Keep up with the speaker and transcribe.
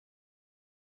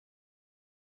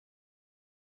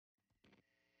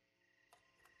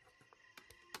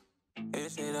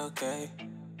Is it okay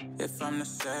if I'm to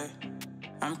say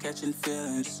I'm catching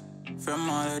feelings from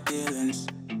all the dealings?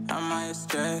 Am I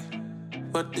astray?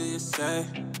 What do you say?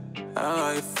 How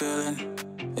are you feeling?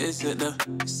 Is it the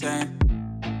same?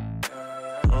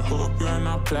 I hope you're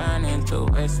not planning to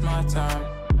waste my time.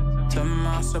 To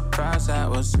my surprise, that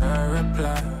was her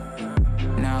reply.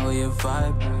 Now we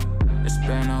vibe. It's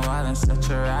been a while and such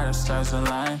a ride, the stars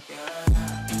align.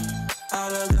 I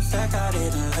love the fact I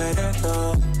didn't let her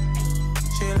go.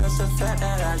 She loves the fact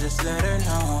that I just let her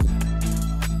know.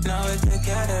 Now we're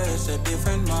together, it's a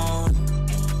different mode.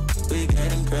 We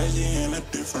getting crazy in a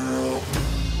different role.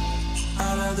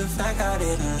 I love the fact I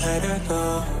didn't let her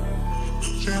go.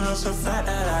 She loves the fact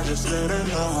that I just let her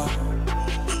know.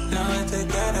 Now we're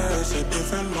together, it's a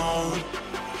different mode.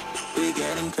 We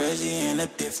getting crazy in a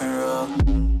different role.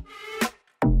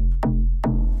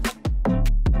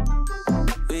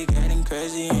 We getting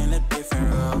crazy in a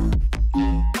different role.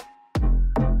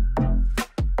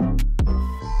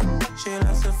 She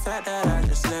loves the fact that I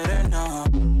just let her know.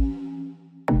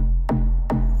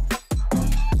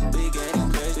 We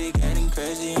getting crazy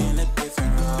in a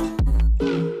different role.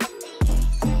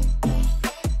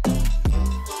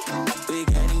 We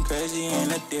getting crazy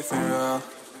in a different role.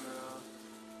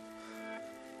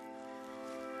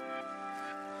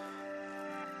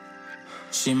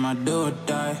 She my do or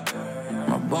die,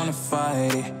 my bona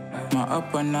fide. My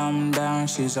up when I'm down,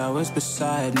 she's always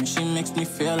beside me. She makes me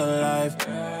feel alive,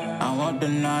 I won't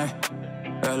deny.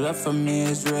 Her love for me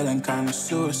is real and kinda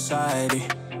suicide-y.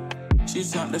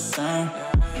 She's not the same,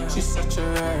 she's such a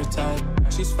rare type.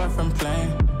 She's far from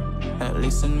plain, at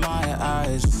least in my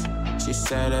eyes. She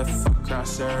said if I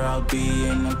cross her, I'll be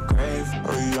in the grave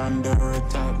or under her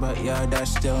type, but yeah,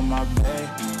 that's still my babe.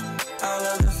 I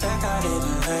love the fact I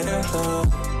didn't let her go.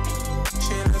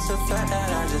 She loves the fact that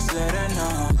I just let her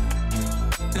know.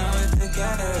 Now we're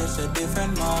together, it's a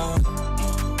different mode.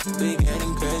 We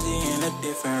getting crazy in a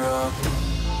different role.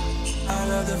 I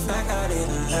love the fact I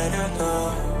didn't let her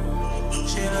go.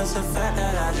 She loves the fact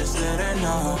that I just let her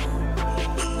know.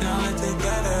 Now we're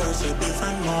together, it's a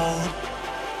different mode.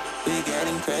 We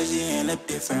getting crazy in a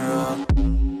different role.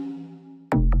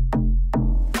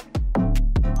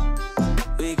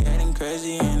 We getting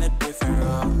crazy in a different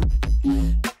role.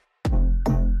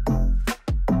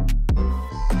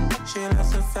 She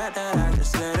loves the fact that I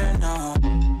just let her know.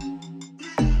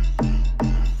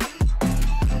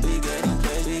 We getting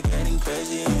crazy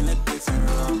in a different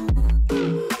role.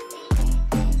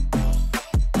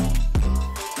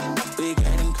 We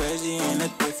getting crazy in a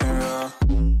different role.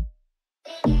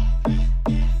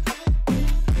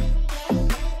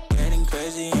 Getting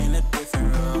crazy in a different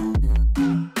role.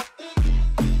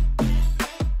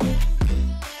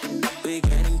 We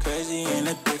getting crazy in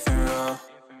a different role.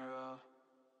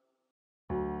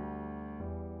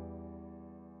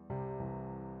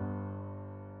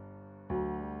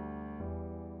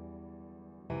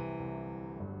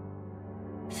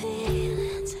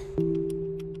 Feelings,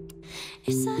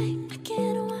 it's like I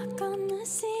can't walk on the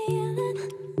ceiling.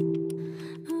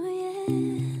 Oh yeah,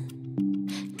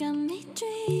 got me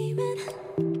dreaming,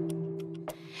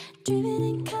 dreaming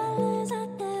in colors I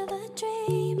never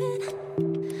dreamed.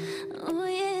 Oh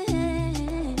yeah,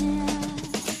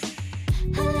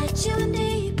 I let you in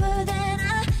deeper than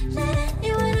I let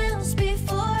anyone else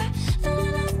before. Fell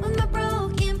in love with my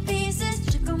broken pieces,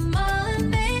 took them all and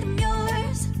made them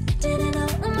yours. Didn't know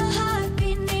what my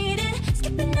heartbeat needed,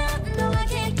 skipping out, no I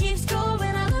can't keep score.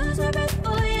 When I lose my breath,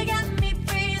 boy, you got me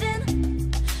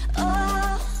breathing.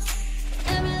 Oh,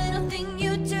 every little thing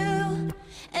you do,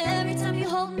 every time you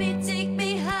hold me, take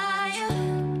me higher,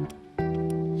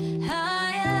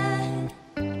 higher.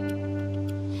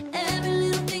 Every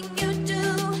little thing you do,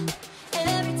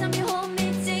 every time you hold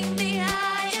me, take me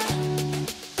higher,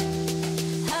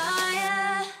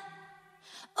 higher.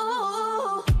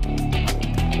 Oh,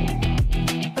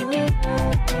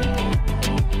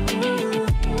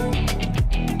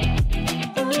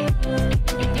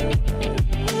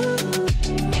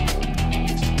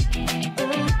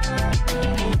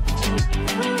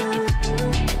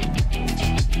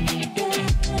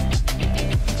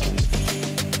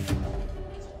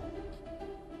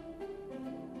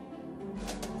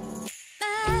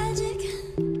 magic.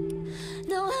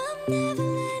 No, I'm never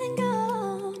letting go.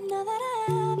 Now that I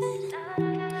have it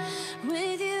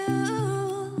with you.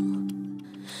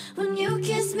 When you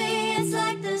kiss me, it's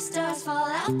like the stars fall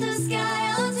out the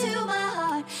sky onto my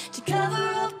heart to cover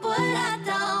up what I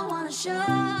don't wanna show.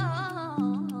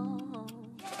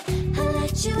 I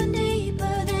let you in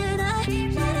deeper than I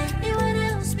let anyone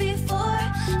else before.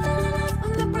 Fell in love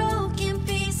with my broken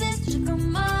pieces, took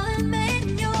them all and made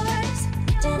them yours.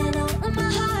 Didn't know what my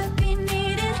heartbeat needed.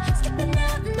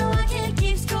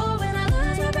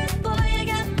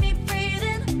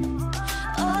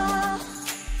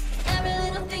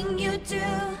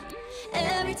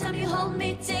 time you hold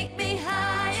me, take me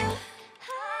higher,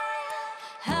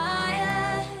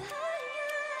 higher.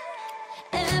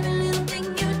 Every little thing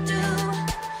you do,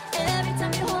 every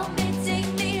time you hold me,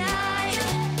 take me higher,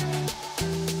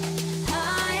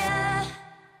 higher.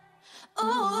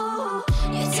 Ooh,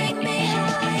 you take me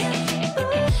higher,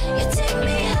 you take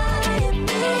me higher,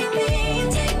 baby. You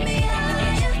take me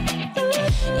higher,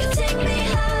 you take me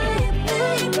higher,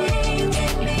 baby. You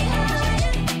take me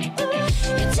higher,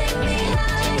 you take me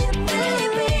higher,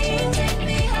 baby. You take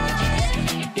me higher,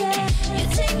 yeah. You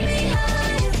take me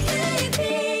higher,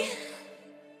 baby.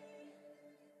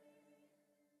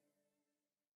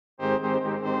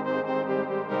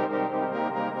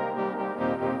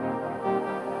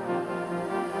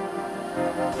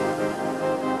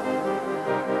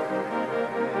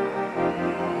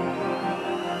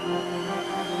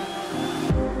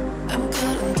 I'm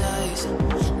cutting dice.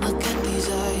 Look at these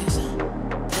eyes.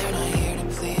 They're not here to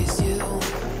please you.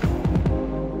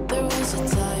 There was a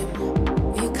time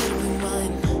you could be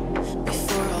mine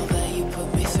before all that you put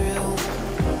me through.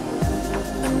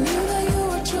 I knew that you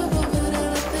were trouble, but I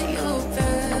love that you were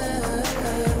bad.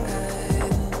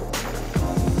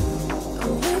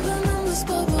 I'm living in this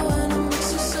bubble and it makes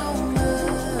you so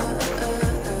mad.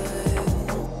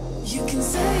 You can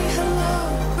say hello,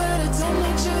 but I don't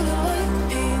need you to like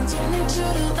me. Don't need you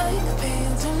to like me.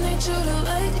 Don't need you to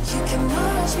like. You can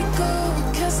watch me go,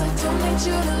 'cause I don't need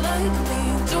you to like me.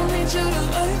 Don't need you to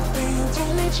like me.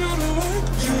 Don't need you to like.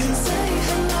 You can say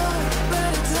hello,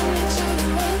 but I don't need you to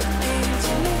like me.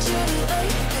 Don't need you to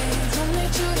like me. Don't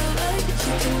need you to like.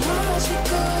 You can watch me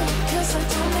go, 'cause I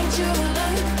don't need you to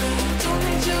like me. Don't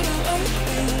need you to like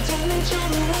me. Don't need you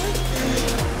to like me.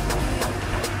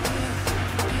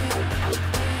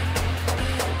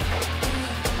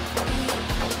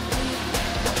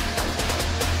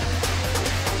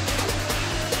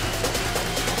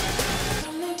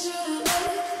 Don't need you to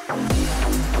like.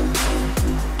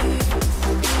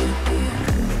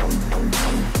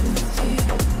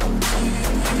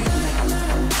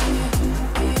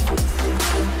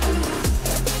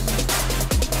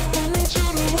 Don't need you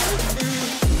to like.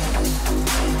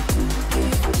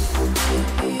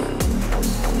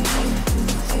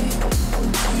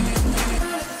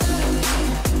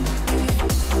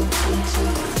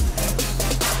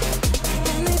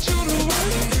 Don't need you to like.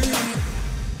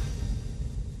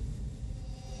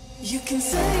 You can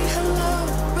say hello,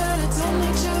 but I don't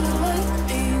need you to like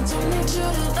me. Don't need you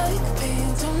to like me.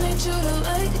 Don't need you to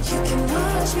like. You can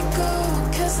watch me go,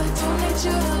 'cause I don't need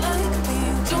you to like me.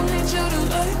 Don't need you to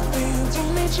like me.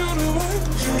 Don't need you to like.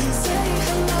 You can say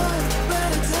hello,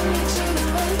 but I don't need you to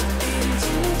like me.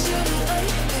 Don't need you to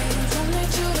like me. Don't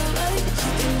need you to like.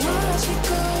 You can watch me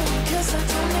go, 'cause I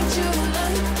don't need you to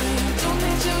like me. Don't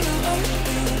need you to like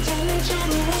me. Don't need you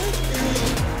to like me.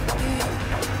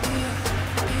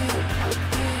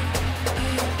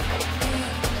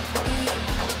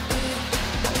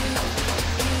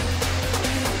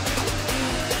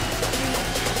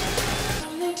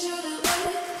 Don't need you to like.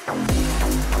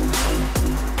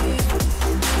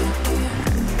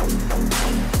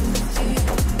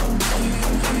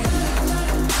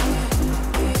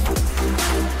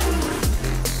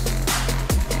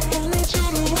 Don't need you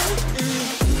to like.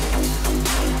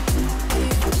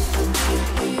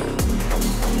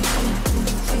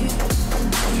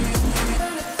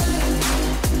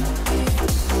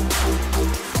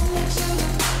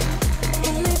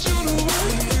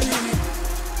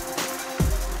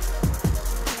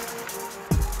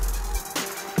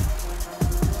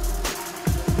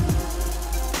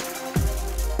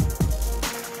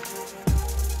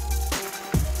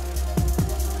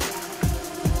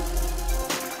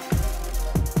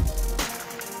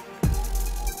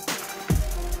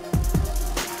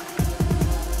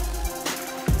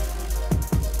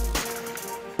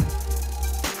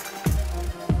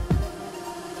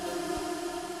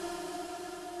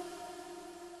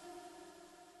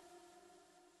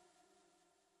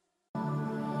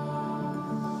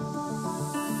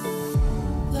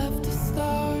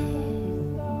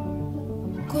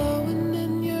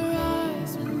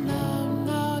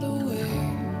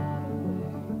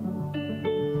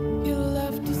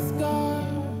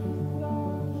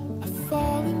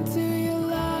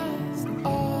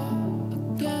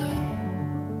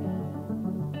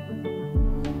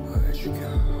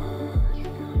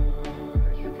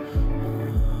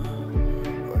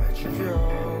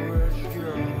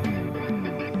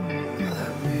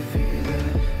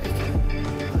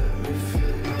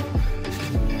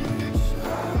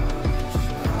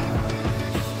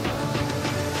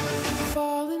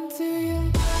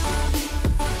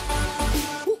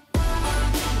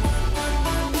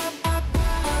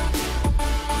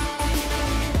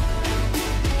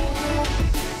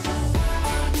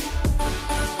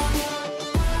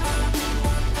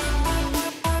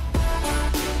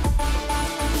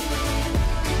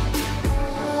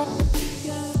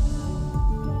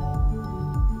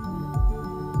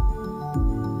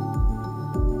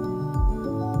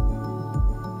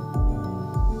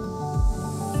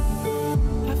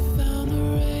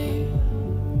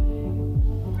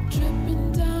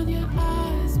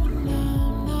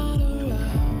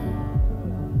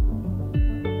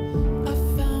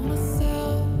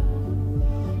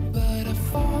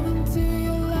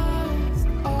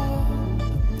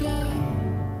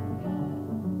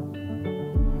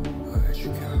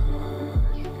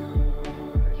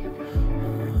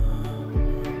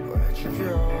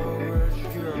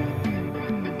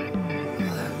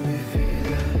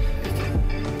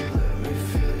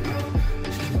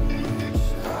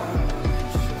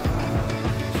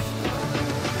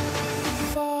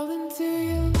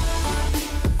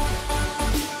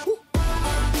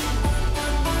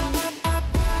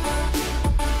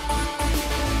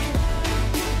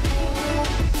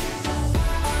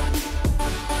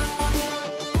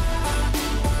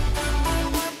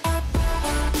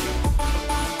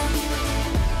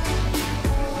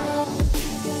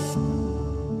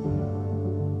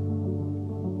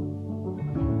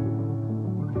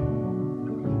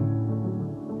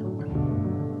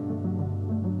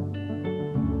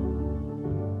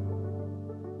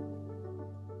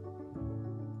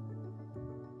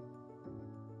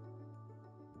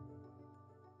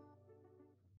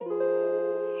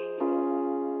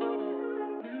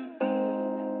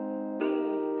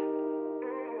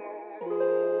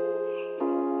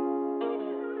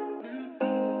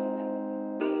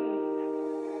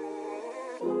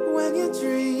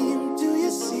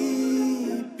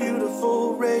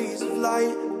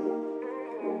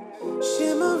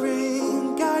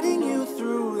 guiding you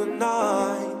through the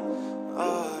night.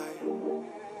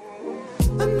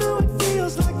 I know it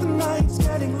feels like the night's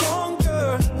getting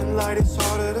longer and light is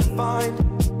harder to find.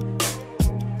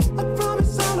 I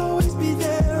promise I'll always be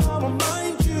there. I'll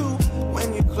remind you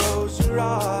when you close your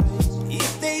eyes.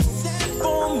 If they send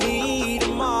for me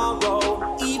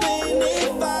tomorrow, even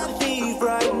if I leave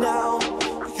right now,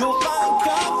 you'll find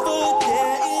comfort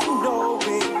there in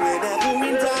knowing whenever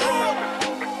in doubt,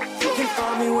 you can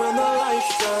find me when the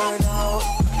lights turn out.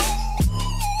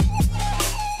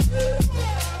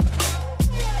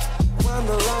 When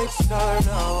the lights turn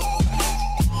out.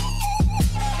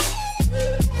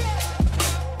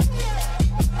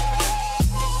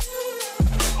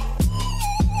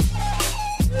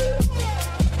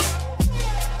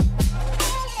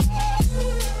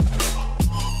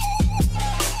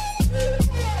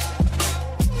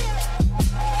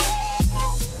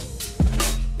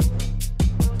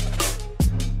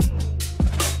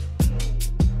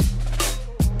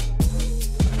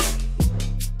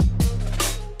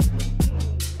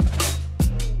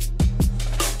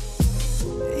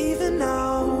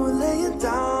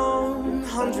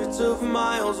 Of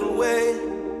miles away,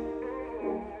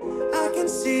 I can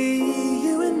see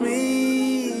you and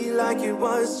me like it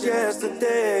was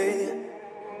yesterday.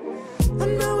 I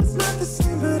know it's not the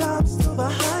same, but I'm still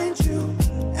behind you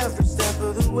every step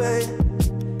of the way.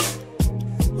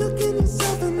 Look in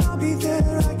yourself and I'll be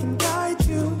there. I can guide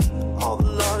you. All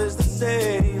the love is the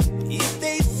same. If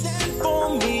they send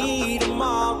for me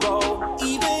tomorrow,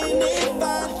 even if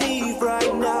I leave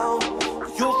right now,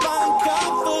 you'll find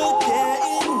comfort there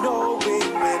in knowing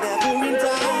whenever in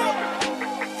doubt,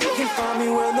 you can find me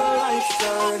when the lights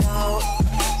turn out.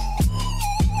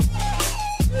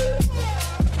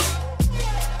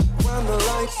 When the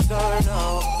lights turn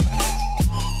out,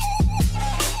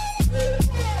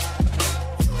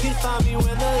 you can find me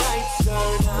when the lights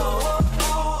turn out.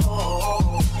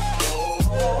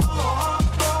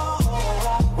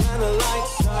 When the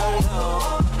lights turn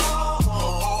out,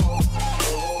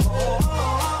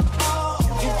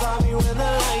 you can find me when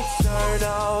the lights turn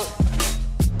out.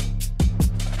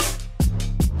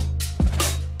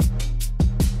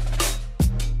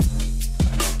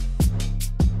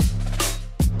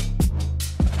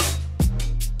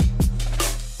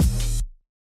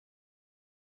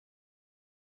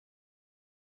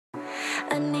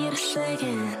 I need a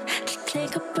second to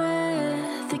take a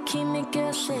breath, to keep me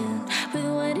guessing with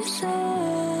what you said.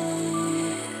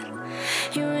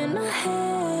 You're in my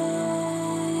head.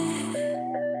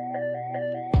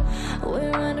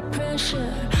 We're under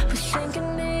pressure, we're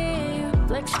sinking deep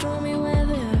like stormy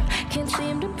weather. Can't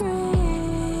seem to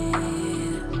breathe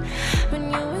when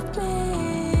you're with me.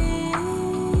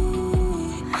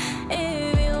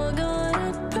 If you're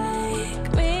gonna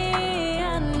break me,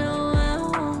 I know I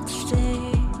won't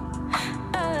stay.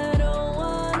 I don't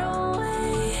wanna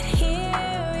wait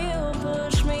here, you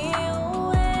push me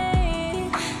away.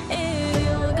 If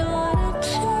you're gonna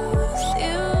choose,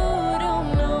 you don't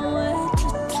know what to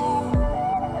do.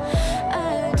 I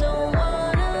don't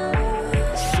wanna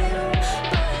lose you,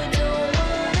 but don't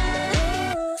wanna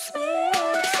lose me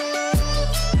too.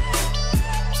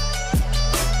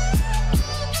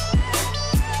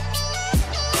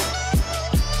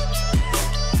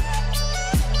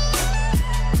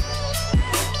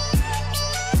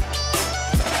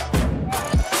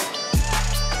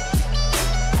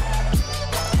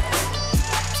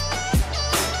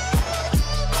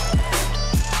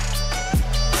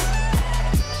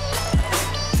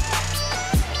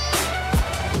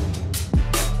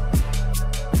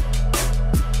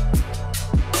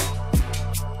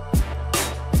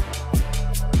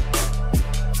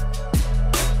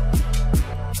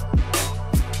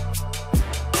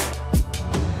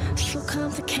 So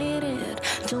complicated,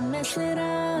 don't mess it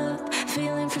up.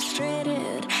 Feeling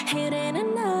frustrated, it ain't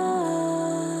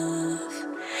enough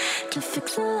to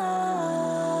fix a love.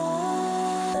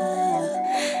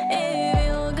 If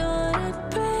you're gonna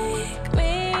break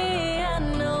me, I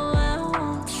know I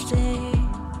won't stay.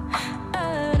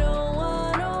 I don't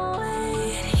wanna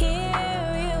wait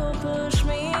here, you push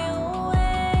me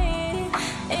away.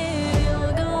 If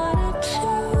you're gonna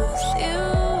choose, you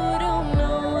don't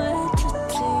know what to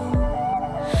do.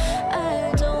 I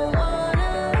don't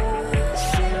wanna lose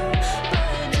you,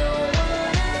 but don't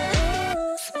wanna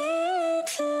lose me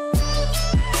too.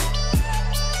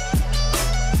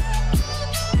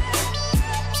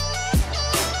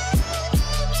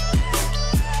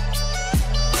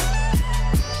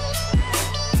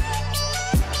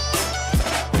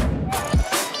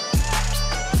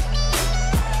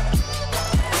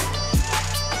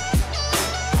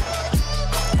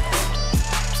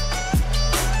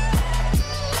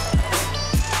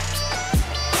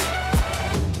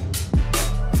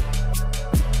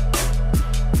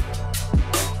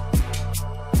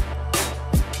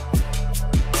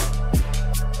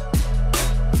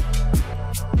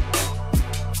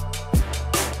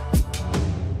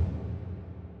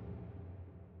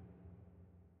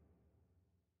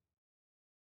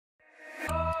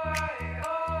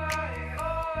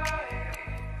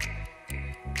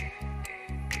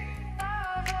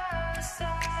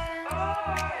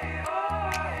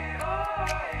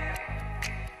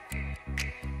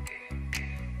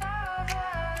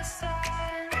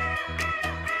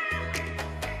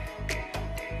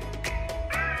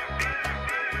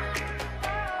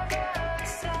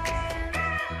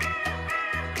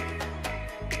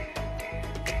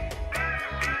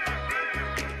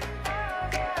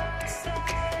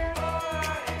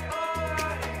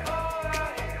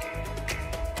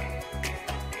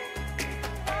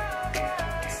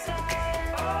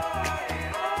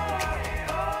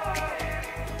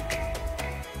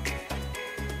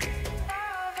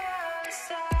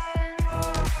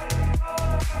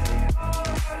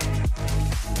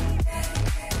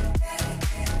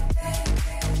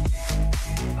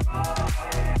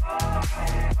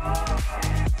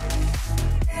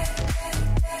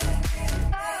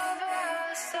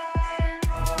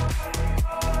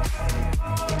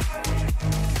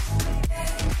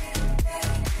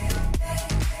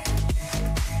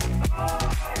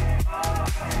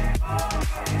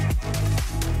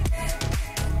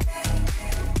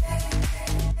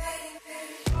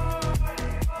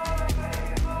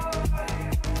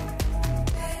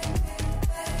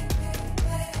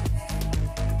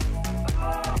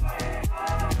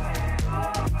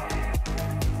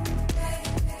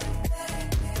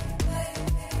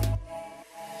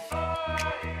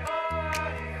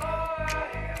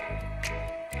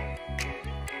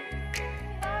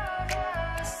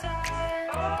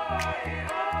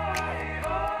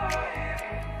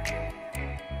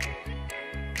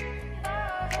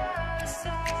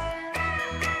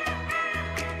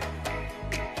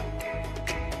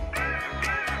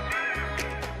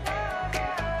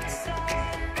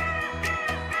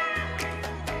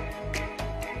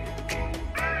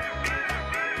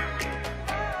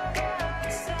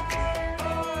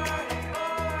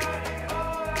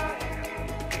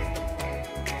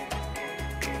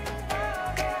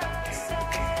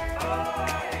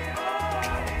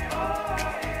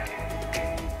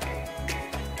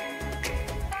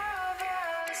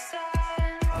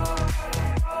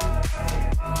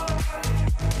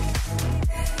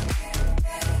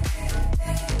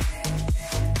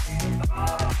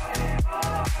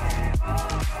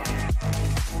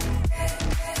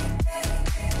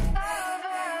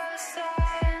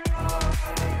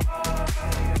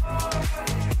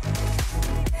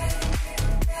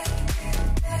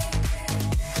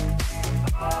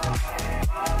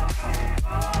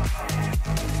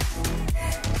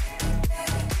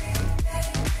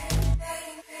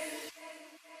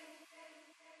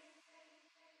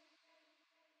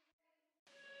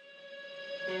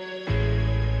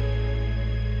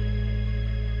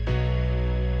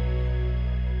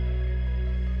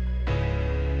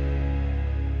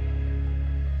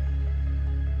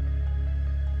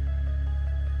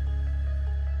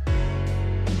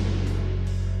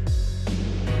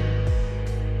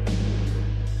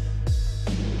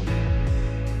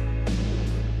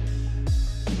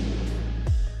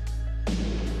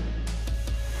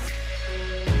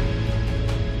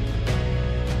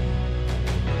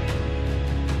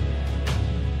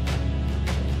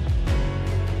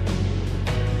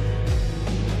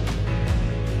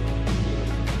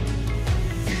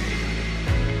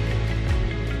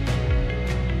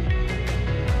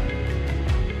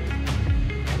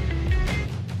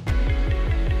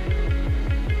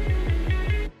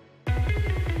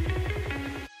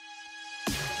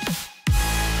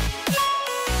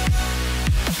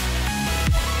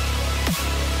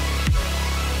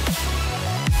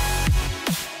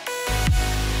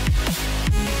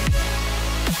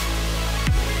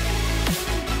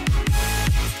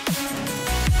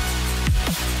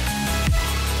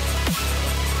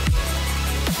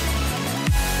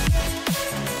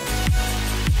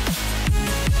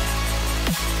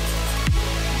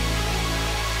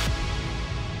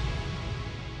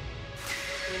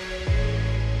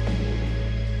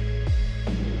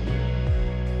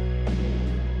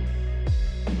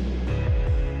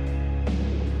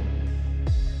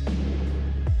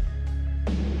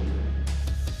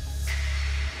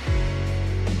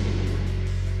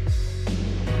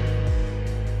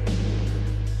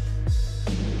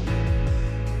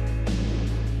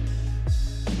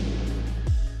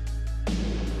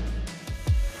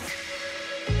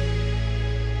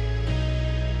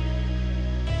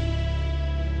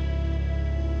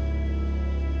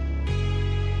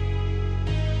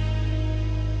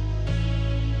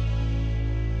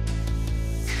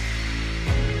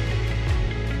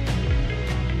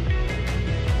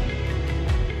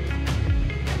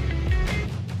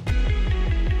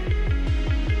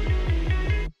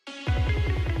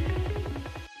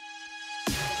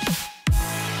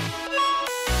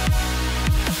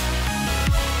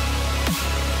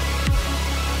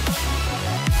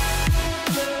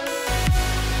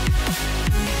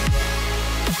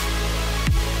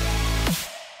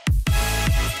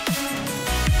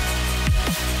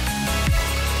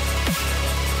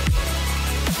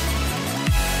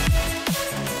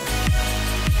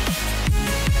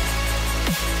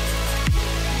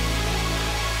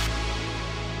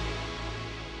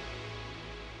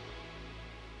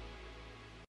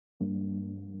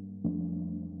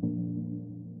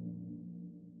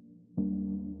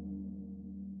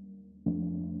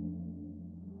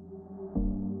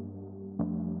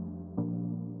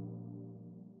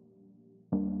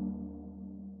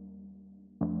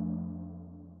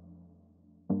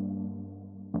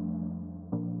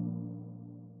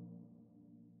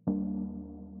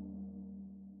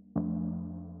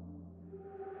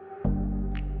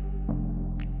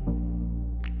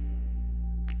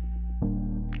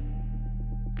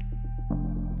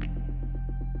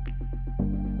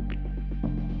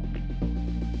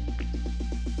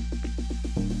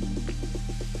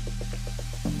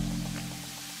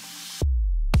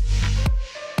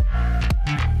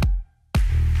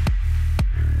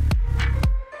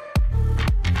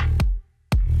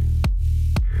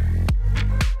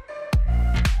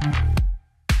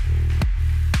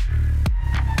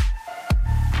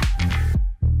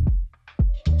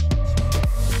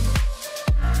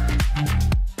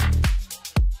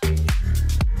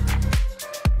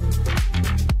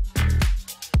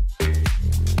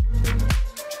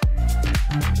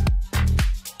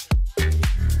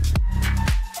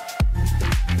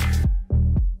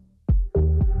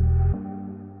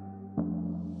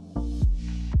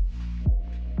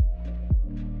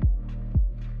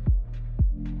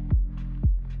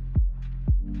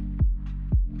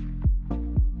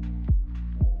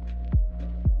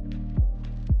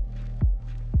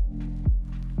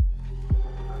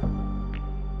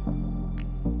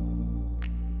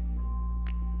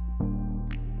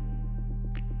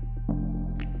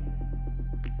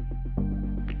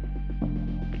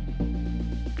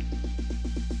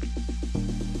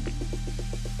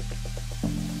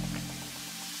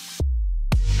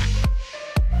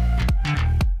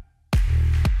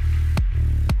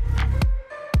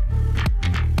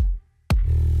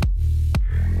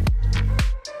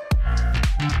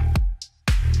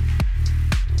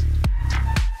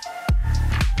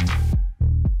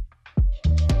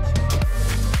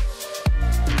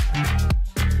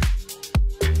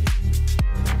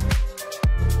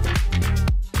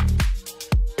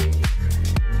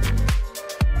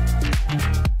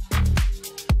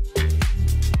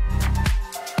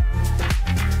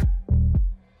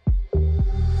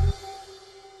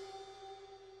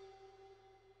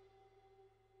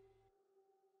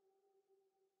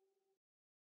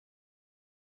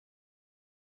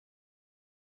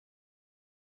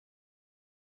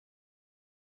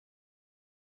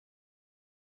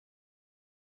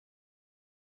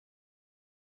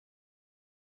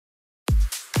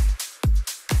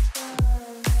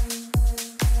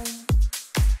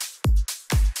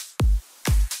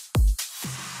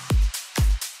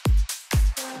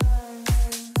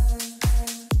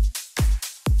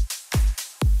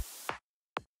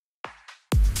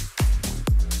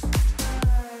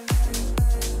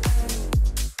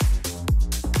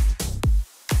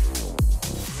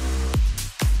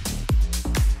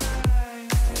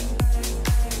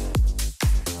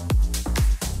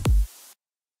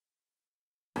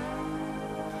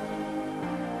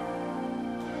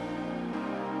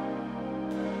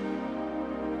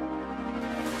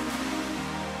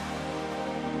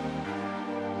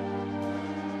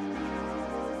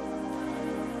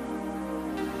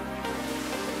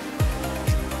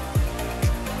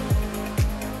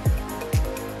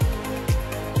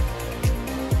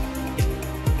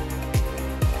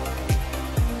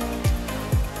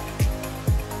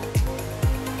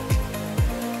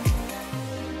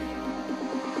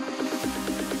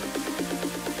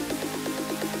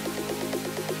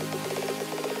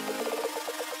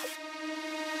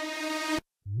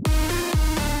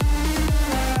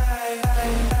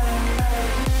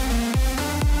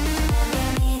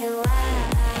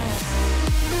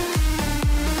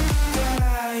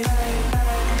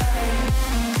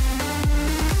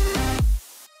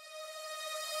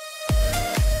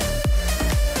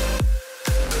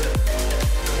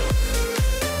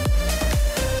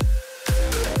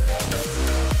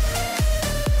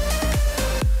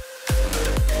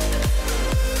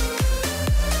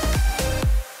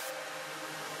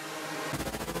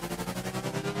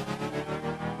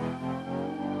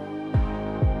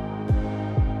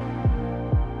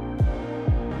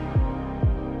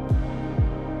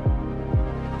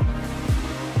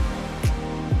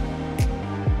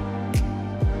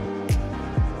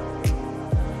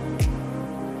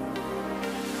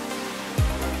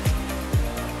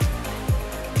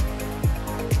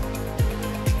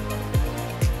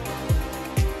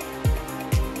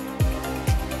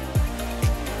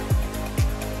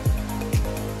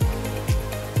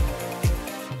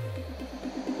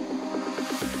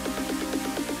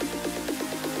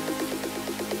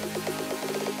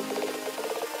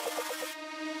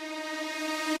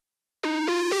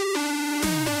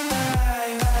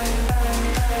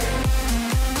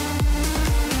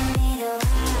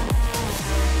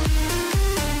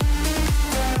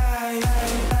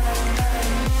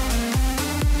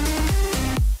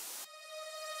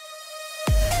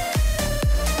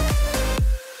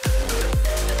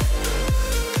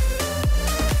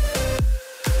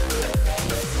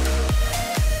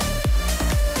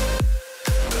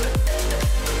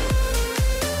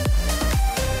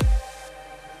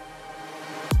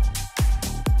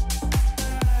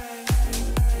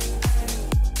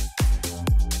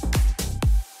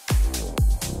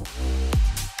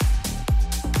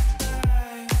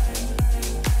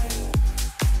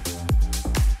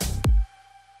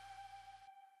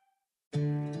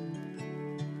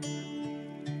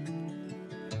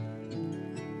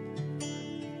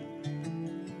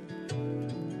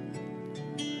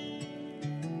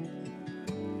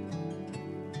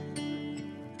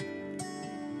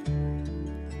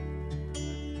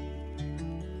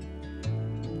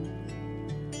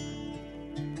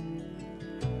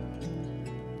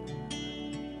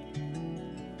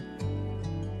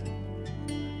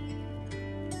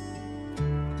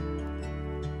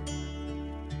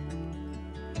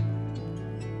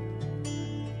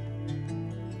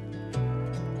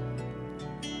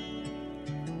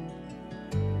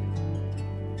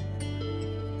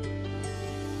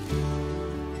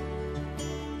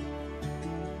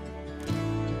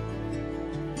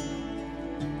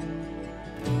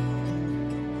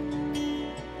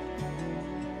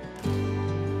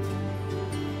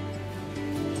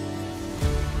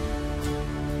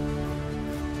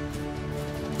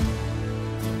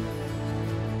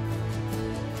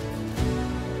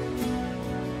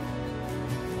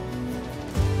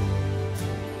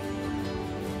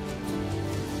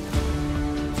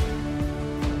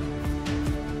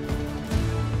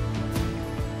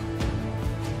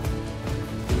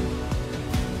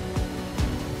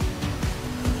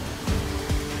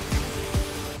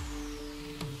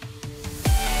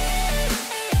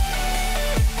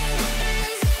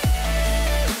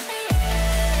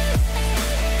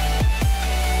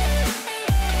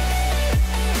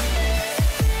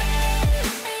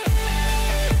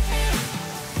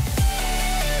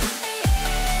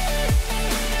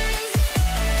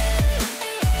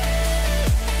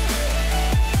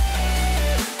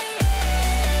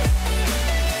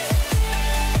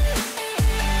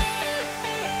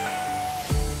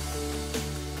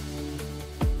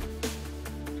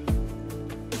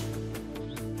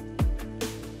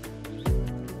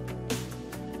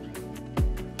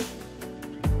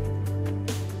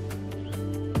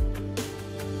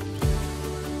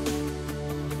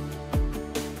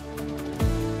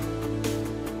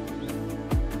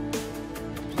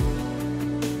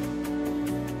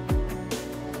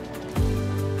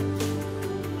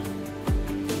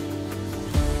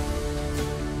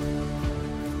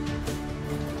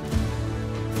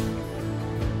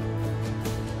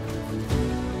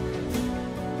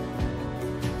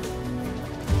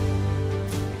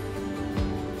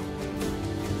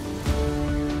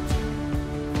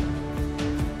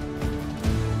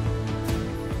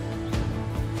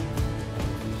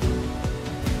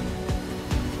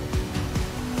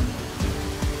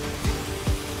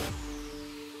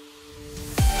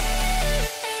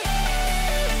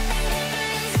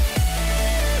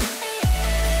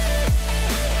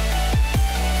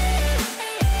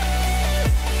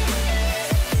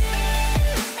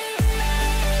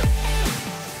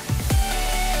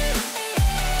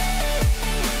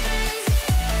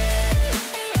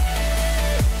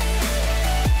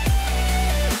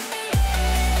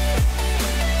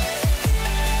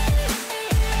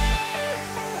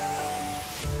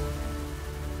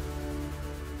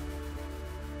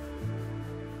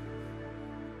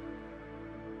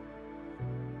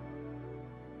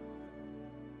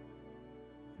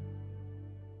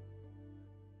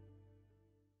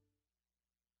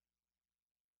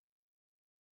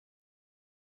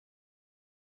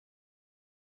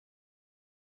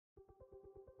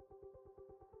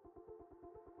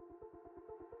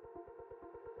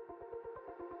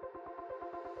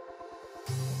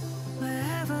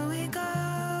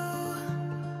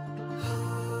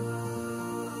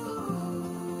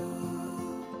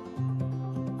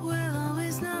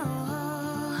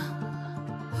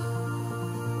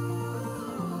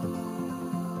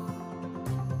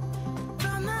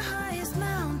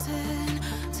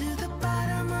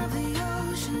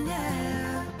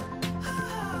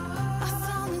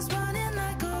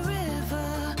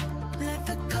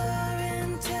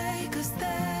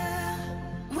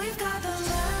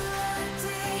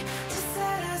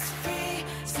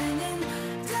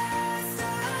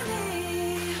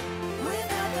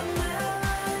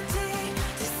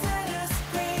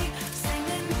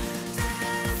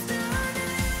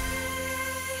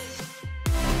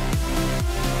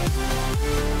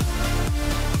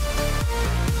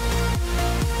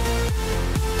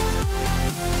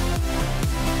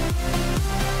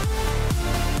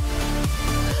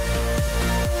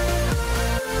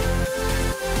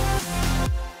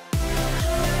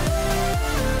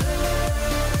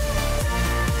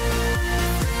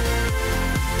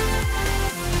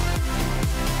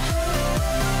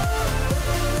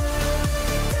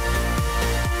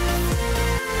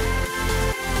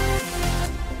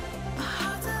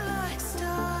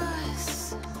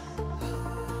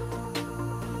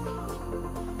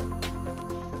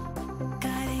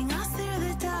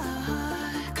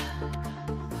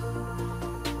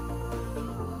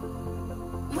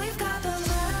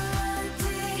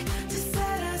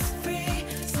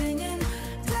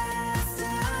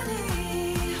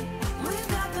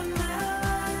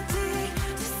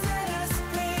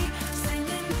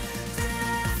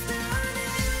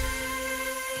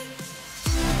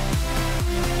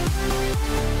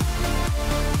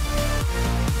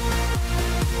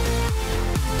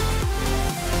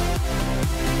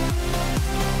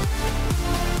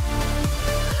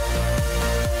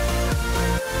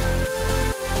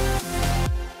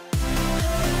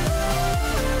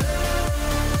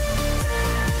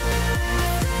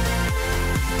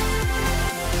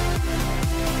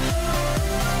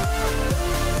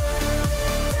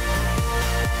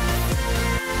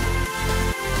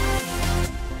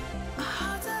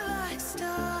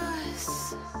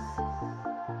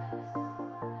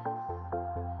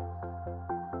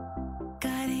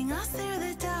 leading us through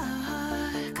the dark.